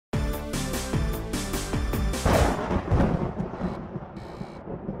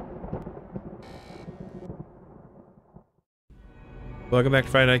Welcome back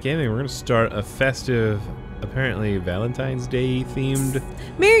to Friday Night Gaming. We're going to start a festive, apparently Valentine's Day themed...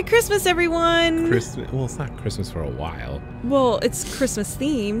 Merry Christmas, everyone! Well, it's not Christmas for a while. Well, it's Christmas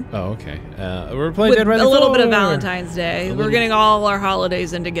theme. Oh, okay. We're playing With Dead Rising a little 4. bit of Valentine's Day. We're getting all our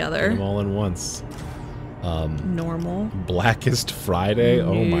holidays in together. Them all in once. Normal. Blackest Friday?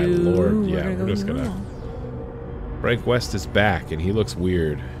 Oh my lord. Yeah, we're just gonna... Frank West is back, and he looks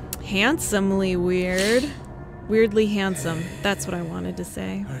weird. Handsomely weird. Weirdly handsome. That's what I wanted to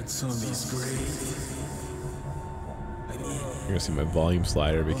say. You're gonna see my volume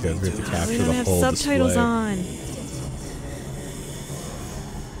slider because we have to capture We the don't have whole subtitles display.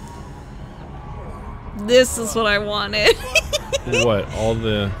 on. This is what I wanted. What? All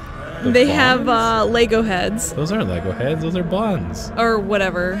the they bonds? have Lego heads. Those aren't Lego heads, those are buns. Or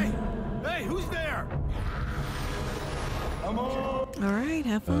whatever. Hey, who's there? Alright,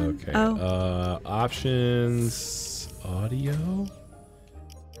 have fun. Okay. Oh. Options, audio.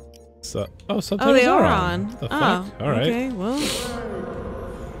 Subtitles Oh, they are on. The fuck? Oh, All right. okay, well.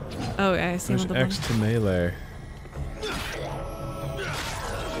 Oh, okay, I see Push another X one. to melee.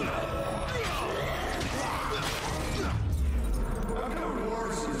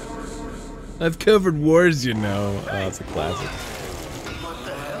 I've covered wars, you know. Oh, it's a classic.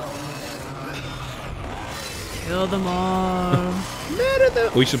 Kill them all.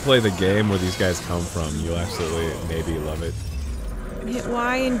 We should play the game where these guys come from. You'll absolutely maybe love it. Hit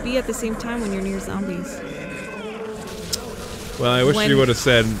Y and B at the same time when you're near zombies. Well, I wish you would have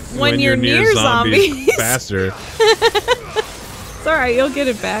said when you're near zombies. faster. It's alright, you'll get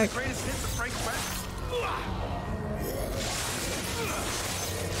it back.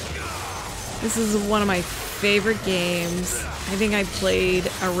 This is one of my favorite games. I think I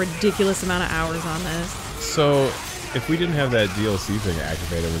played a ridiculous amount of hours on this. So, if we didn't have that DLC thing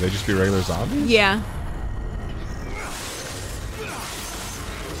activated, would they just be regular zombies? Yeah.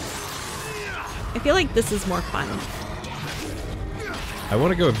 I feel like this is more fun. I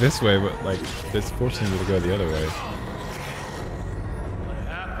want to go this way, but like it's forcing me to go the other way.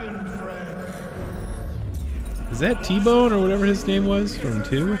 Is that T-Bone or whatever his name was from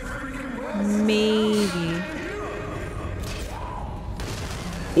 2? Maybe.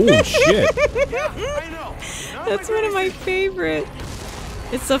 Oh shit! That's one of my favorite.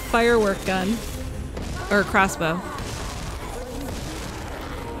 It's a firework gun. Or a crossbow.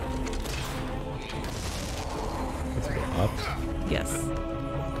 Let's go up. Yes.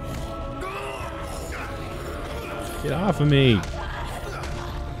 Get off of me!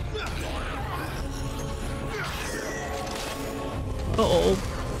 Uh-oh.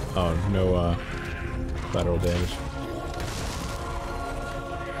 Oh, no lateral damage.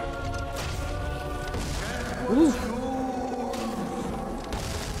 Ooh.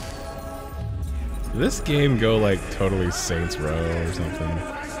 Did this game go like totally Saints Row or something?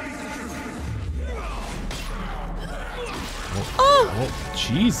 Oh,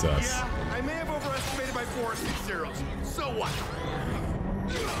 Jesus. I may have overestimated my 4 or 6 zeros. So what?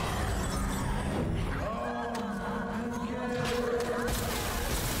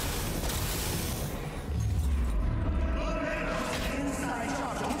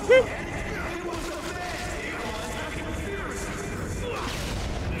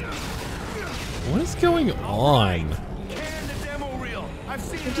 What is going on?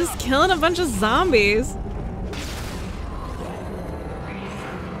 They're just killing a bunch of zombies.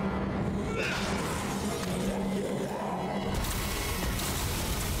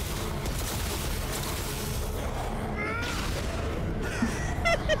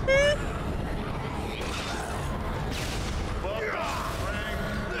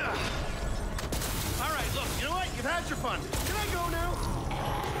 Alright, look, you know what? You've had your fun. Can I go now?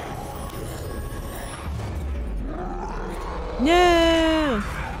 No.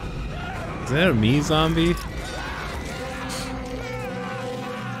 Is that a me zombie?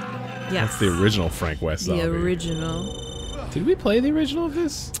 Yes. That's the original Frank West zombie. The original. Did we play the original of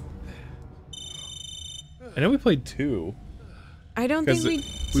this? I know we played 2. I don't think we did.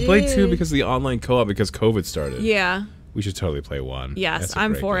 We played 2 because of the online co-op because COVID started. Yeah. We should totally play 1. Yes, That's a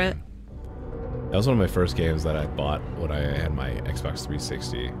I'm great for game. it. That was one of my first games that I bought when I had my Xbox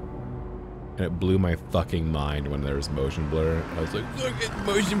 360. And it blew my fucking mind when there was motion blur. I was like, look at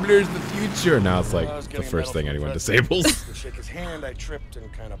motion blur is the future. Now it's like the first thing anyone disables. To shake his hand, I tripped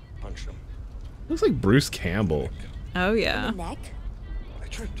and kind of punched him. Looks like Bruce Campbell. Oh, yeah. In the neck? I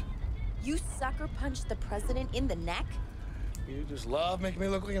tripped. You sucker punched the president in the neck? You just love making me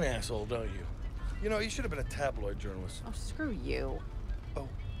look like an asshole, don't you? You know, you should have been a tabloid journalist. Oh, screw you. Oh,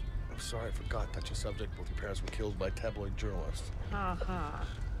 I'm sorry, I forgot touchy subject. Both your parents were killed by tabloid journalists. Uh-huh.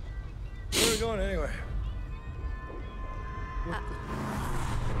 Where are we going anyway? Are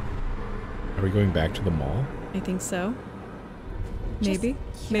we going back to the mall? I think so. Maybe.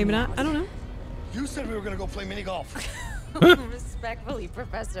 Maybe not. I don't know. You said we were gonna go play mini golf. Respectfully,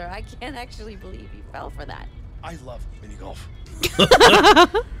 Professor, I can't actually believe you fell for that. I love mini golf.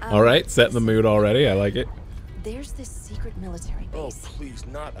 All right, setting the mood already. I like it. There's this secret military Oh, base. please,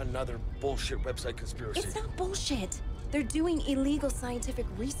 not another bullshit website conspiracy. It's not bullshit. They're doing illegal scientific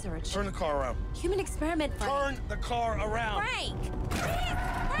research. Turn the car around. Human experiment, Frank. Turn the car around. Frank!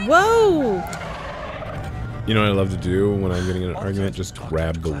 Whoa! You know what I love to do when I'm getting in an All argument? the Just time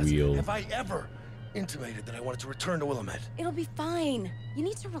grab the class, wheel. Have I ever intimated that I wanted to return to Willamette? It'll be fine. You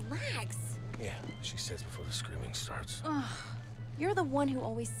need to relax. Yeah, she says before the screaming starts. Ugh. You're the one who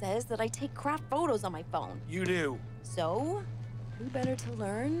always says that I take crap photos on my phone. You do. So, who better to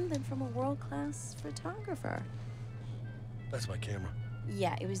learn than from a world-class photographer? That's my camera.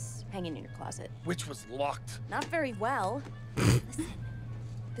 Yeah, it was hanging in your closet. Which was locked. Not very well. Listen,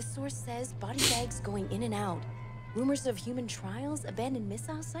 the source says body bags going in and out. Rumors of human trials, abandoned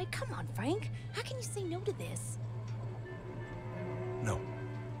missile site. Come on, Frank. How can you say no to this? No.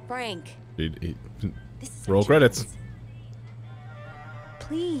 Frank, This this is Roll our credits. chance.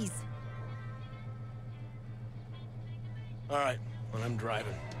 Please. All right, when I'm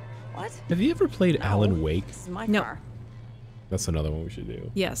driving. What? Have you ever played No. Alan Wake? This is my No. car. That's another one we should do.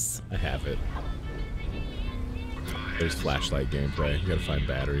 Yes. I have it. There's flashlight gameplay. You gotta find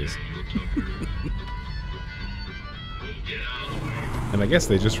batteries. And I guess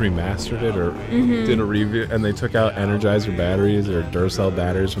they just remastered it or did a review, and they took out Energizer batteries or Duracell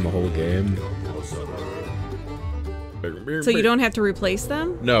batteries from the whole game. So you don't have to replace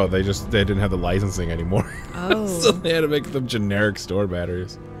them? No, they didn't have the licensing anymore. Oh. So they had to make them generic store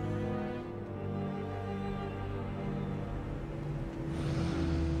batteries.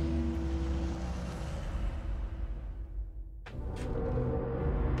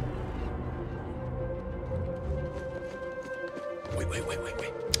 Wait.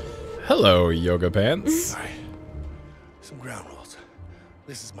 Hello, yoga pants. All right. Some ground rules.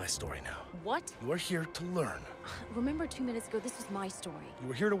 This is my story now. What? You are here to learn. Remember 2 minutes ago, this was my story. You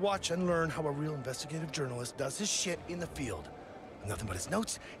were here to watch and learn how a real investigative journalist does his shit in the field. With nothing but his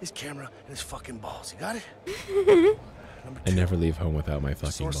notes, his camera, and his fucking balls. You got it? Number I two, never leave home without my the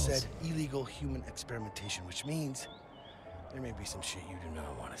fucking source balls. said illegal human experimentation, which means there may be some shit you do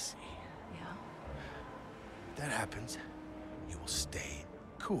not want to see. Yeah. If that happens, you will stay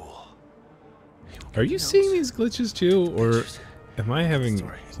cool. Are you seeing these glitches too, or am I having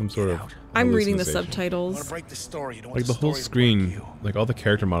some sort of I'm reading the hallucination? You want subtitles. to break the story. You don't want Like the whole story to break screen, you. like all the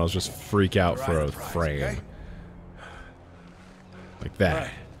character models just freak out You're for out a of the prize, frame. okay? Like All that.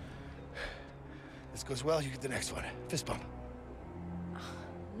 right. This goes well, you get the next one. Fist bump.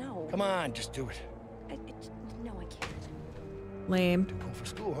 No. Come on, just do it. No, I can't. Lame. Too cool for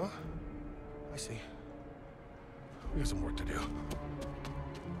school, huh? I see. We have some work to do.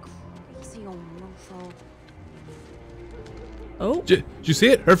 Crazy old mofo. Oh. Did you see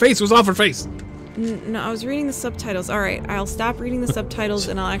it? Her face was off her face. No, I was reading the subtitles. All right, I'll stop reading the subtitles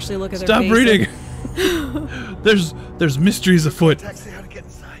and I'll actually look at their Stop face. reading. There's mysteries afoot. Taxi, how to get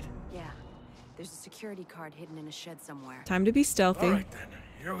inside. Yeah. There's a security card hidden in a shed somewhere. Time to be stealthy. All right, then.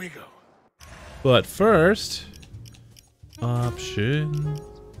 Here we go. But first, option.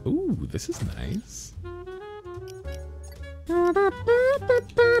 Ooh, this is nice.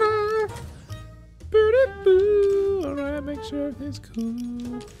 Alright, make sure everything's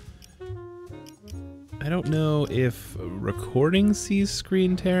cool. I don't know if recording sees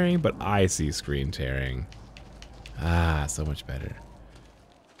screen tearing, but I see screen tearing. Ah, so much better.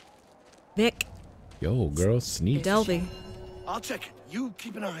 Vic. Yo, girl, sneak. Delvey. I'll check it. You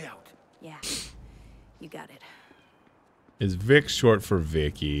keep an eye out. Yeah. You got it. Is Vic short for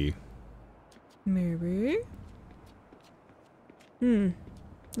Vicky? Maybe. A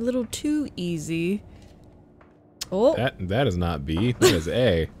little too easy. Oh. That is not B. That is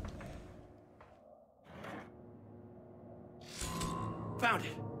A. Found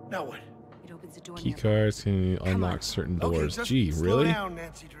it. Now what? It opens the door. Key nearby. cards can unlock on. certain Okay, doors. just Gee, slow really? down,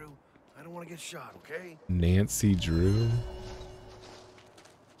 Nancy Drew. I don't want to get shot, okay? Nancy Drew.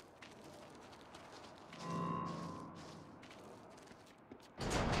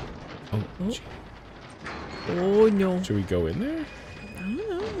 Oh, gee. Oh no. Should we go in there? I don't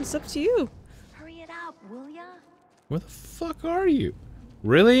know. It's up to you. Hurry it up, will ya? Where the fuck are you?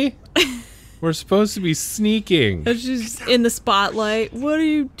 Really? We're supposed to be sneaking. It's just in the spotlight. What are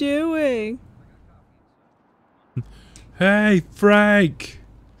you doing? Hey, Frank.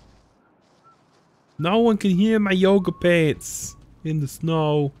 No one can hear my yoga pants in the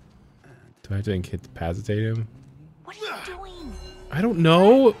snow. Do I have to incapacitate him? What are you doing? I don't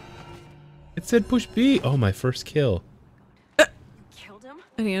know. It said push B. Oh, my first kill. Killed him?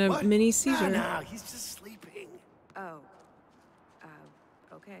 And he had a What? mini seizure. No, he's just sleeping. Oh.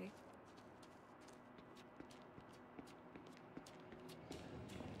 Okay.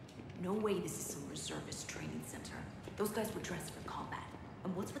 No way this is some reservist training center. Those guys were dressed for combat.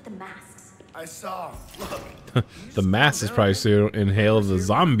 And what's with the masks? I saw. Look. The mass is probably to inhale the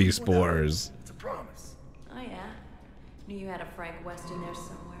zombie spores. It's a promise. Oh yeah. Knew you had a Frank West in there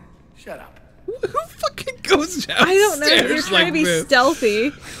somewhere. Shut up. Who fucking goes downstairs I don't know. You're trying to be this? stealthy. I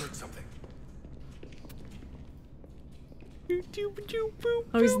heard something.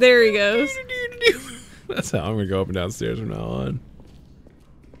 Oh, there he goes. That's how I'm gonna go up and downstairs from now on.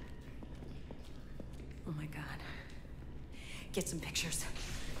 Oh my god. Get some pictures.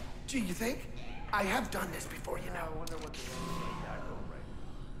 Gee, you think? I have done this before, you know. I wonder what the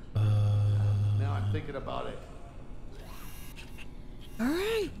Now I'm thinking about it. All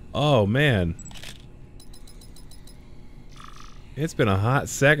right. Oh man. It's been a hot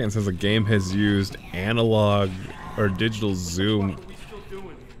second since a game has used analog or digital zoom. What are we still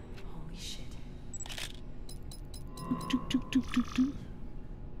doing? Holy shit.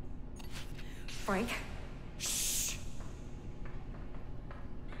 Frank? Shh.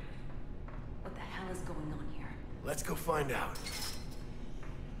 What the hell is going on here? Let's go find out.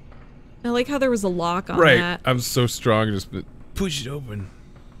 I like how there was a lock on Right. that. I'm so strong, just push it open.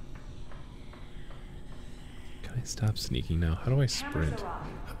 Can I stop sneaking now? How do I sprint?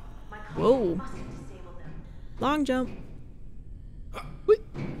 Whoa. Long jump.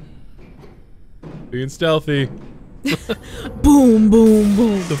 Being stealthy. Boom, boom,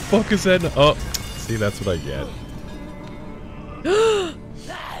 boom. The fuck is that? Oh, see, that's what I get.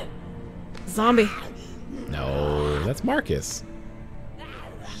 Zombie. No, that's Marcus.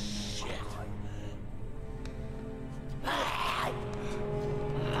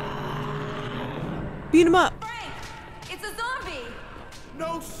 Beat him up. Frank! It's a zombie!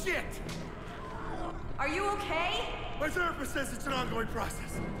 No shit! Are you okay? My therapist says it's an ongoing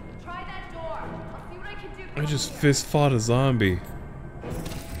process. Try that door. I'll see what I can do. I just fist fought a zombie.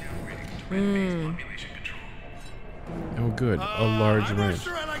 Oh, good. A large I'm wrench. not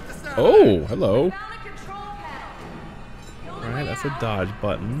sure I like the sound. Oh, hello. Found a control panel. The only Alright, way that's a out dodge is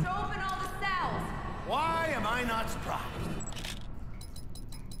button. to open all the cells. Why am I not surprised?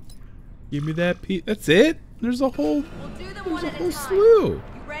 Give me that piece. That's it? There's a whole, We'll do them there's one a at a whole time. slew. You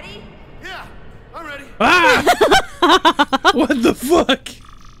ready? Yeah, I'm ready. Ah! What the fuck?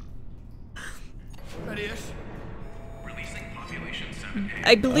 Ready-ish.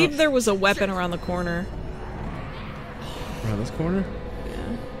 I believe there was a weapon around the corner. Around this corner?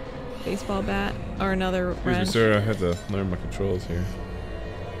 Yeah. Baseball bat or another Excuse me, wrench. sir. I had to learn my controls here.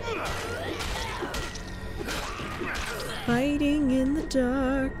 Fighting in the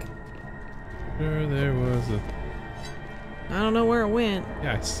dark. Sure, there was a... I don't know where it went.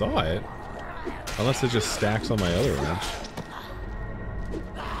 Yeah, I saw it. Unless it just stacks on my other wrench.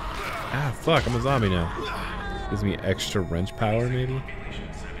 Ah, fuck. I'm a zombie now. Gives me extra wrench power, maybe?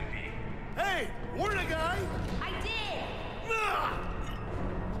 Hey, warn a guy. I did. Ah!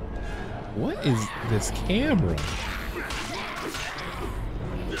 What is this camera?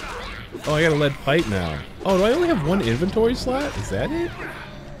 Oh, I got a lead pipe now. Oh, do I only have one inventory slot? Is that it?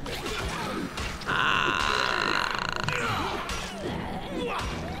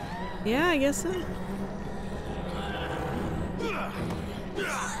 Yeah, I guess so.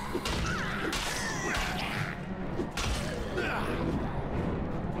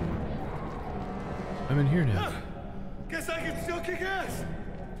 I'm in here now. Guess I can still kick ass.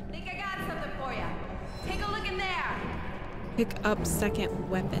 Think I got something for you. Take a look in there. Pick up second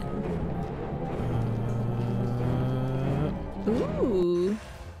weapon. Ooh.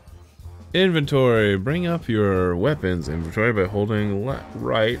 Inventory. Bring up your weapons inventory by holding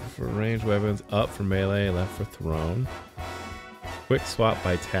right for ranged weapons, up for melee, left for thrown. Quick swap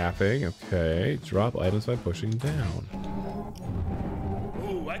by tapping. Okay. Drop items by pushing down.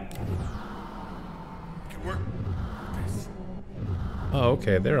 Ooh, I can work this. Oh,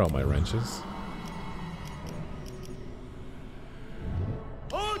 okay. There are all my wrenches.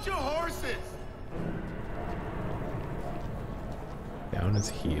 Hold your horses. Down his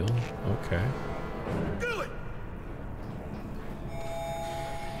heel. Okay. Do it.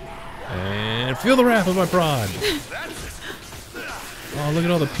 And feel the wrath of my prod. That's it. Oh, look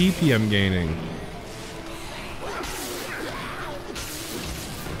at all the PP I'm gaining.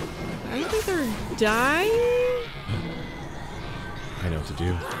 I don't think they're dying. I know what to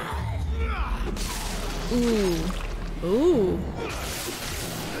do. Ooh. Ooh.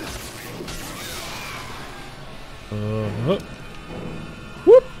 Whoop.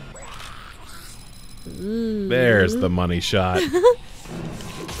 There's the money shot. I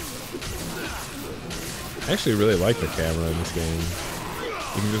actually really like the camera in this game.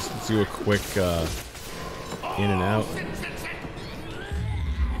 You can just do a quick in and out.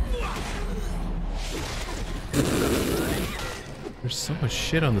 There's so much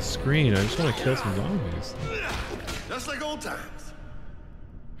shit on the screen. I just want to kill some zombies. Just like old times.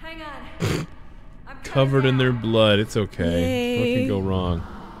 Hang on. I'm Covered in their blood. It's okay. What Yay. can go wrong?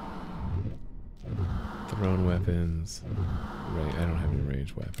 Thrown weapons. Right, I don't have any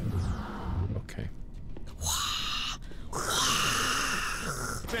ranged weapons. Okay.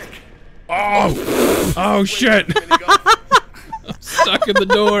 Vic. Oh! Oh shit! I'm stuck in the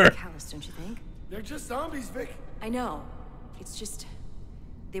door. Callous, don't you think? They're just zombies, Vic. I know. It's just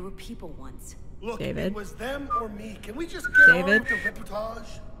they were people once. Look, David. it was them or me. Can we just get on David. with the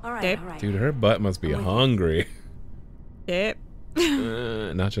reportage? All right, Dave. all right. Dude, her butt must be hungry. Yep.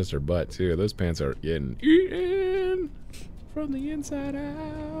 Not just her butt, too. Those pants are getting eaten from the inside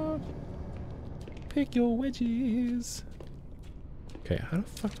out. Pick your wedges. Okay, how the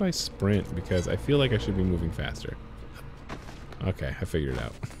fuck do I sprint? Because I feel like I should be moving faster. Okay, I figured it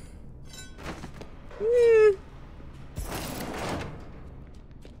out.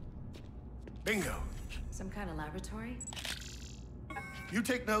 Bingo. Some kind of laboratory? You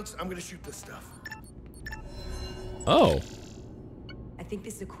take notes. I'm gonna shoot this stuff. Oh. I think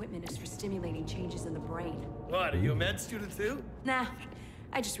this equipment is for stimulating changes in the brain. What, are you a med student too? Nah,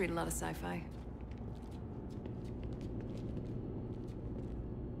 I just read a lot of sci-fi.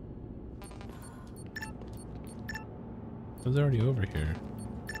 I was already over here.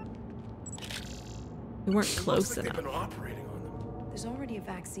 We weren't Looks close like they've enough. been operating on them. There's already a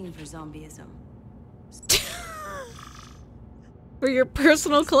vaccine for zombieism. For your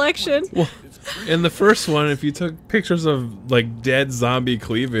personal collection. Well, in the first one, if you took pictures of like dead zombie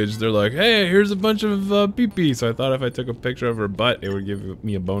cleavage, they're like, "Hey, here's a bunch of pee-pee." So I thought if I took a picture of her butt, it would give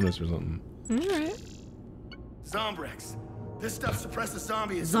me a bonus or something. All right. Zombrex. This stuff suppresses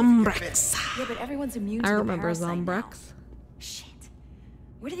zombies. Zombrex. Yeah, but everyone's immune to I the remember parasite now. Zombrex. Shit.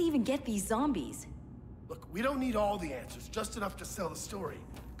 Where do they even get these zombies? Look, we don't need all the answers, just enough to sell the story.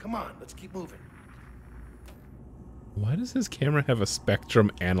 Come on, let's keep moving. Why does this camera have a spectrum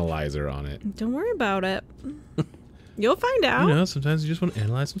analyzer on it? Don't worry about it. You'll find out. You know, sometimes you just want to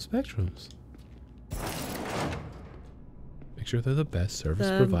analyze some spectrums. Make sure they're the best service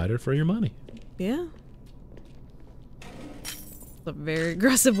provider for your money. Yeah. It's a very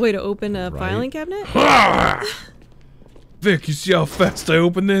aggressive way to open a Right. filing cabinet. Vic, you see how fast I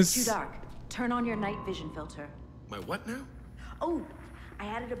open Too this? dark. Turn on your night vision filter. My what now? Oh, I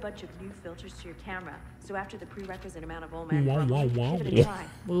added a bunch of new filters to your camera, so after the prerequisite amount of old man Wow, wow, grumbling, wow. give it a try.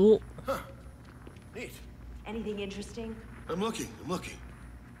 Ooh. Neat. Anything interesting? I'm looking.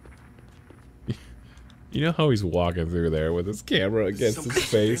 You know how he's walking through there with his camera against Some his kind of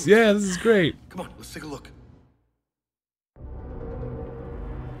face? thing. Yeah, this is great. Come on, let's take a look.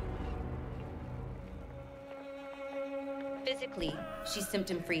 Physically, she's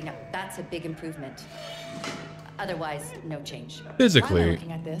symptom-free. Now, that's a big improvement. Otherwise, no change. Why am I Physically,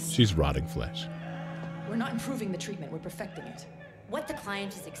 looking at this? she's rotting flesh. We're not improving the treatment, we're perfecting it. What the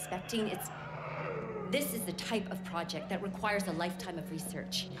client is expecting, this is the type of project that requires a lifetime of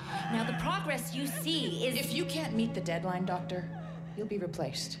research. Now, the progress you see is... If you can't meet the deadline, Doctor, you'll be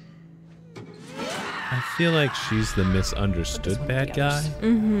replaced. I feel like she's the misunderstood bad guy,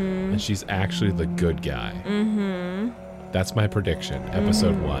 and she's actually the good guy. That's my prediction.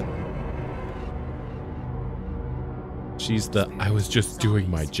 Episode 1. She's the I was just doing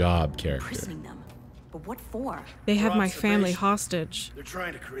my job character. Imprisoning them. But what for? They have my family observation. hostage. They're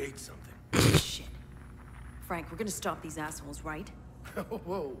trying to create something. Shit. Frank, we're gonna stop these assholes, right?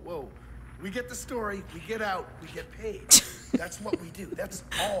 Whoa. We get the story, we get out, we get paid. That's what we do. That's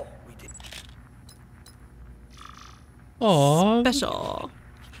all we do. Aww. Special.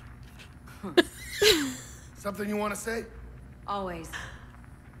 Something you want to say? Always.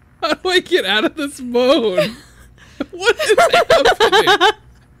 How do I get out of this mode? What is happening?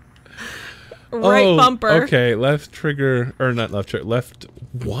 Right bumper. Okay, left trigger, or not left trigger, left,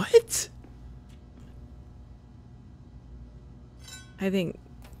 what? I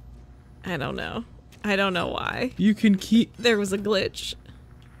don't know. I don't know why. You can keep, There was a glitch.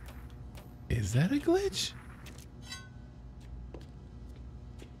 is that a glitch?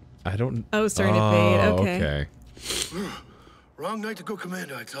 I don't, Oh, it's starting to fade. Okay. Wrong night to go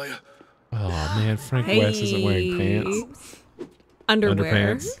commando, I tell you. Oh man, Frank West isn't wearing pants. Underwear.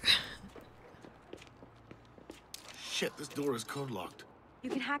 Underpants. Shit, this door is code locked. You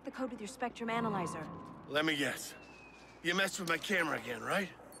can hack the code with your spectrum analyzer. Let me guess. You messed with my camera again, right?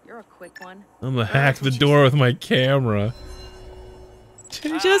 You're a quick one. I'm gonna hack the door with my camera.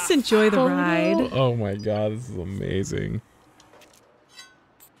 Just enjoy the ride. Oh my god, this is amazing.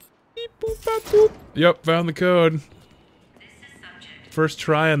 Beep, boop, bop, boop. Yep, found the code. First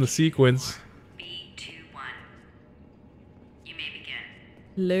try on the sequence. B21. You may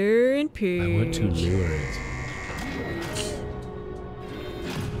begin. Learn page. I want to lure it.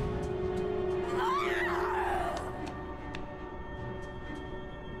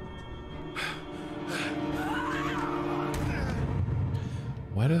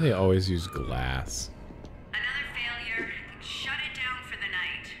 Why do they always use glass? Another failure. Shut it down for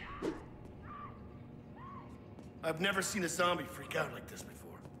the night. I've never seen a zombie freak out like this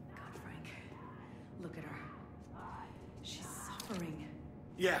before. God, Frank. Look at her. She's suffering.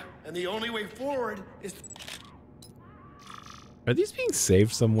 Yeah, and the only way forward is... Are these being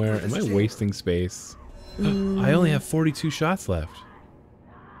saved somewhere? Am I wasting space? I only have 42 shots left.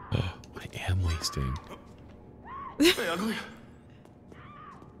 Oh, I am wasting. Hey, ugly.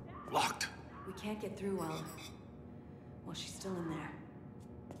 Locked. We can't get through while she's still in there.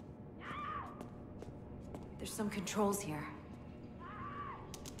 There's some controls here.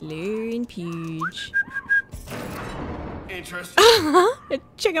 Learn page. Interesting. A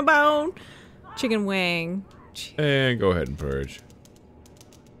chicken bone. Chicken wing. And go ahead and purge.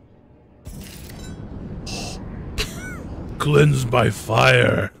 Cleansed by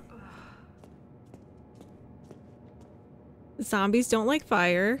fire. Zombies don't like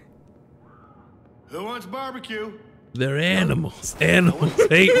fire. Who wants barbecue? They're animals. Animals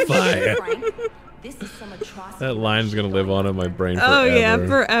hate fire. Frank, this is some atrocity. That line's gonna live on in my brain forever. Oh yeah,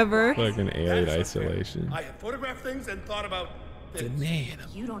 forever. Fucking alien That's not fair. isolation. I have photographed things and thought about things.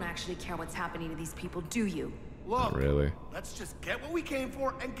 You don't actually care what's happening to these people, do you? Look, Really? let's just get what we came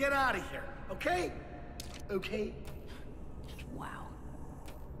for and get out of here, okay? Okay? Wow.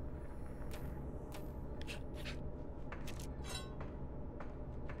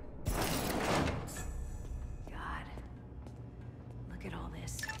 God. Look at all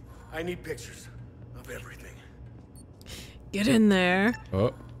this. I need pictures of everything. Get in there.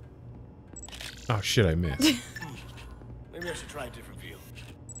 Oh. Oh shit, I missed. Maybe I should try a different view.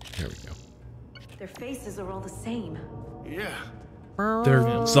 There we go. Their faces are all the same. Yeah.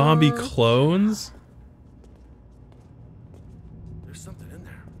 They're zombie clones? There's something in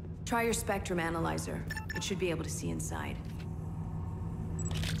there. Try your spectrum analyzer. It should be able to see inside.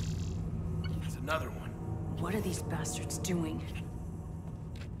 There's another one. What are these bastards doing?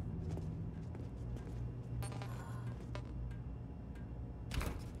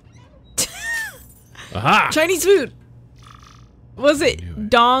 Aha! Chinese food. Was it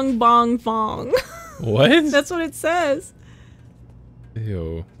dong bong fong? What? That's what it says.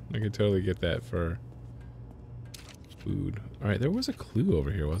 Ew. I could totally get that for food. Alright, there was a clue over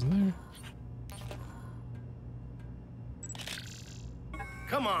here, wasn't there?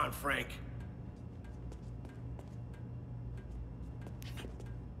 Come on, Frank.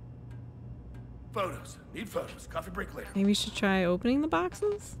 Photos. Need photos. Coffee break later. Maybe we should try opening the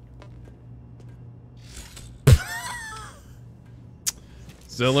boxes.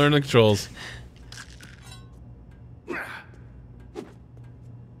 Still learning the controls.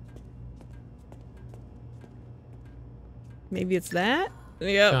 Maybe it's that?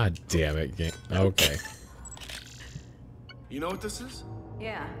 Yep. God damn it. Okay. You know what this is?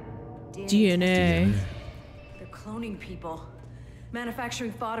 Yeah. DNA. They're cloning people.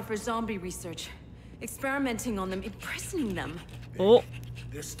 Manufacturing fodder for zombie research. Experimenting on them, imprisoning them. Oh.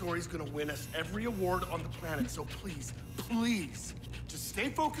 This story's gonna win us every award on the planet, so please, please, just stay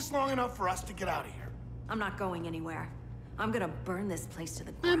focused long enough for us to get out of here. I'm not going anywhere. I'm gonna burn this place to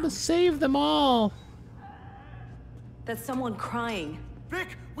the ground. I'ma save them all. That's someone crying. Vic,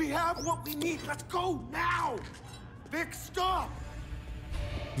 we have what we need. Let's go now. Vic, stop.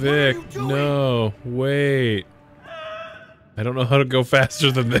 Vic, you doing? no. Wait. I don't know how to go faster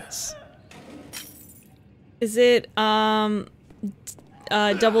than this. Is it double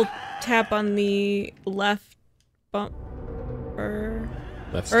tap on the left bumper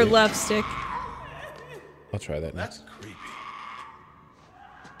Left or stick. left stick? I'll try that That's next. creepy.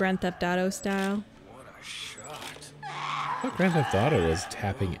 Grand Theft Auto style. What a shot. I thought Grand Theft Auto was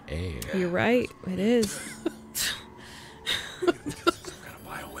tapping A. You're right. It is.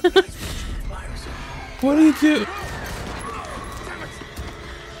 What do you do?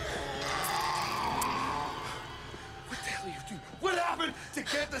 What the hell are you doing? What happened to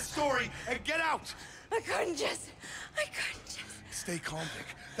get the story and get out? I couldn't just. Stay calm, Vic.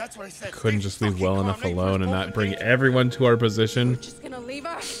 That's what I said. Couldn't Stay just leave fucking well calm. enough They alone first and not opened bring it. everyone to our position. Just gonna leave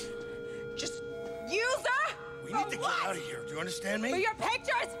her? Just use her? We You need to get out of here. Do you understand me? For your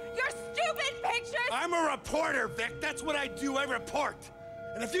pictures! Your stupid pictures! I'm a reporter, Vic. That's what I do. I report.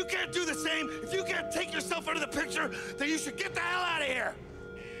 And if you can't do the same, if you can't take yourself out of the picture, then you should get the hell out of here.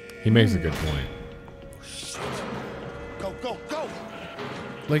 He makes a good point. Shit. Go, go, go.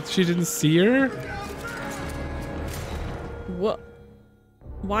 Like she didn't see her? What?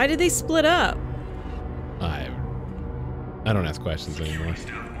 Why did they split up? I don't ask questions anymore.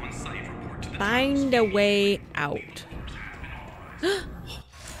 Find a way out.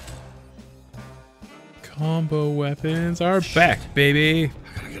 Combo weapons are back, baby.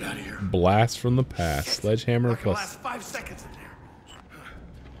 I gotta get out of here. Blast from the past. Sledgehammer I can plus. last 5 seconds in there.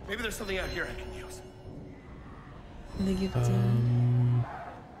 Maybe there's something out here I can use. I think you have to.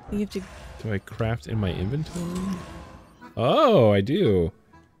 You have to. Do I craft in my inventory? Oh, I do.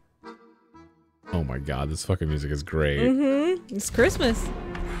 Oh my god, this fucking music is great. Mm-hmm. It's Christmas.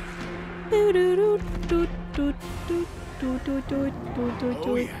 Oh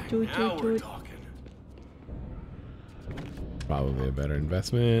yeah, now we're talking. Probably a better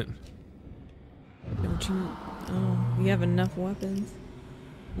investment. Don't you? Oh, you have enough weapons.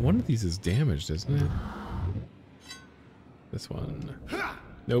 One of these is damaged, isn't it? This one.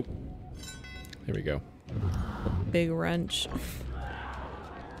 Nope. There we go. Big wrench.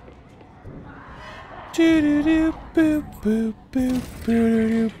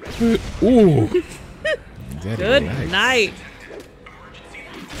 Ooh. Good night.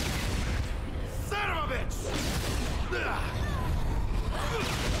 Son of a bitch!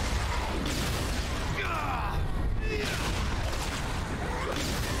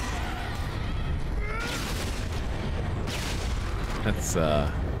 That's it's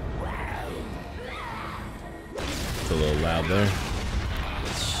a little loud there.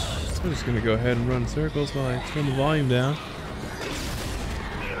 So I'm just gonna go ahead and run circles while I turn the volume down.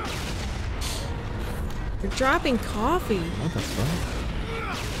 You're dropping coffee. What the fuck?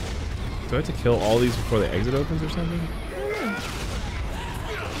 Do I have to kill all these before the exit opens or something?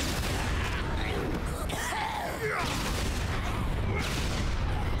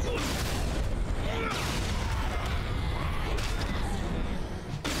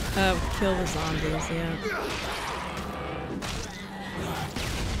 Kill the zombies, yeah.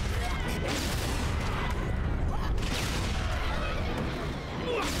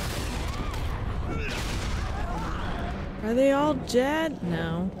 Are they all dead?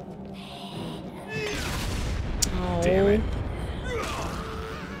 No. Oh. Damn it.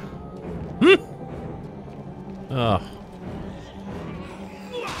 Oh.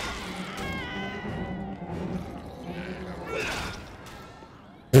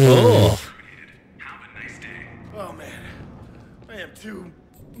 Oh. Oh man, I am too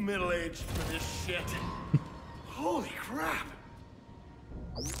middle-aged for this shit. Holy crap!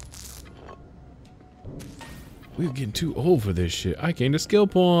 We're getting too old for this shit. I gained a skill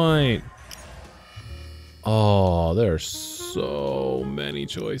point. Oh, there are so many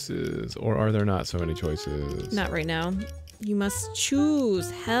choices. Or are there not so many choices? Not right now. You must choose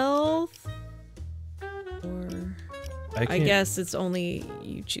health. Or I guess it's only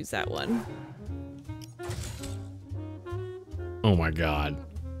you choose that one. Oh my god.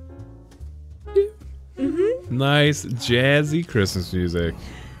 Nice jazzy Christmas music.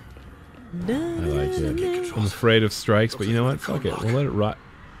 I like it. I'm afraid of strikes, but you know what? Fuck it. We'll let it rot.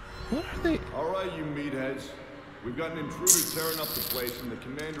 What are they? All right, you meatheads. We've got an intruder tearing up the place, and the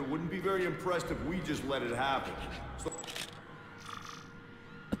commander wouldn't be very impressed if we just let it happen. So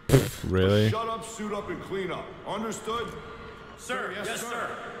Really? shut up, suit up, and clean up. Understood? Sir, yes, sir.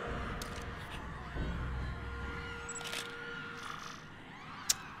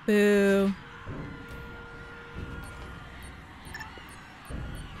 Boo.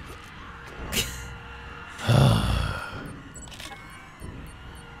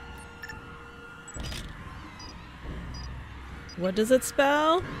 What does it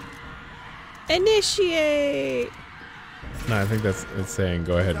spell? Initiate. No, I think it's saying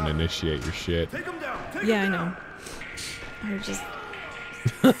go ahead and initiate your shit. Take him down. Take Yeah, I him know. down. I just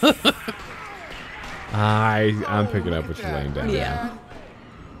I'm picking up what you're laying down. yeah.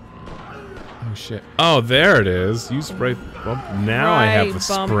 Oh shit. Oh, there it is. You spray. Well, now I have the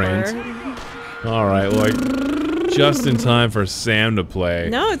Bumper. sprint. All right, well, like just in time for Sam to play.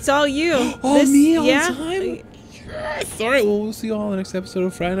 No, it's all you. Oh, me all the yeah. time? Yes. All right, well, we'll see you all in the next episode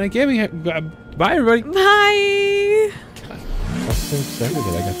of Friday Night Gaming. Bye, everybody. Bye. I'm so excited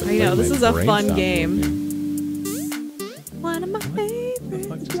that I got to I play know, this my is a brain fun stop game.